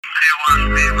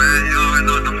T1SKEE, man, you already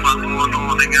know what the fuck going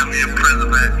on. They got me in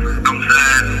prison, man. You know what I'm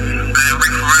saying? Man, we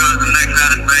for real is the next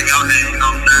hottest thing out here, you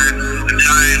know what I'm saying? If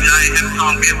y'all ain't hip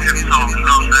song, give me hip song, you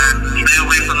know what I'm saying? Stay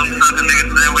away from them sucker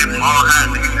niggas, stay away from all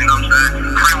hot niggas, you know what I'm saying?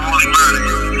 Free Wooly Murder,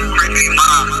 free Big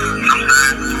Mom, you know what I'm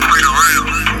saying? Free the real.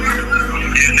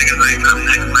 These niggas ain't nothing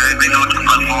niggas, man. They know what the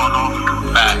fuck going on.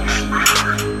 Facts.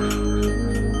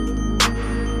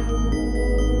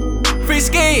 Free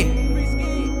Skee,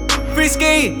 free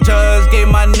Skee. Just gave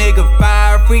my nigga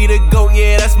fire, free to go,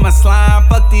 yeah, that's my slime.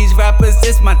 Fuck these rappers,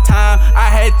 it's my time. I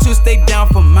had to stay down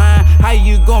for mine. How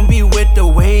you gon' be with the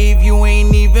wave? You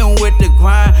ain't even with the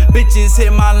grind. Bitches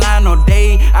hit my line all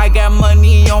day. I got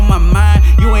money on my mind.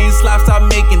 You ain't slop, stop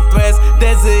making threats.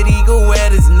 Desert Eagle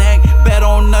at his neck. Bet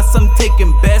on us, I'm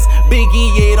taking best.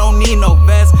 Biggie, yeah, don't need no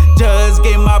vest. Just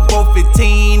gave my bro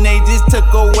 15. They just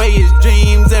took away his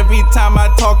dreams. Every time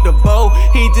I talk to Bo,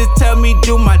 he just tell me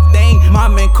do my thing.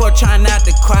 Mom in court trying not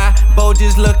to cry. Bo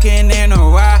just looking in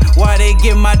her eye. Why they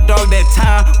give my dog that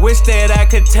time? Wish that I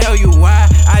could tell you why.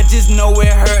 I just know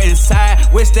it hurt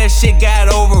inside. Wish that shit got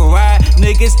override.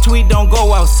 Niggas tweet, don't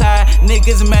go outside.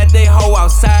 Niggas mad, they hoe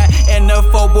outside. And the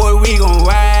 4-boy, we gon'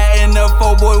 ride. And the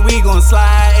 4-boy, we gon'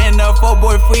 slide. And the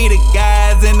 4-boy, free the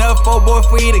guys. And the 4-boy,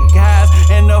 free the guys.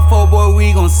 And the 4-boy,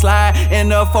 we gon' slide.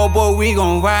 And the 4-boy, we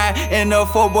gon' ride. And the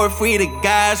 4-boy, free the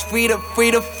guys. Free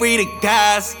the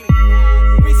guys.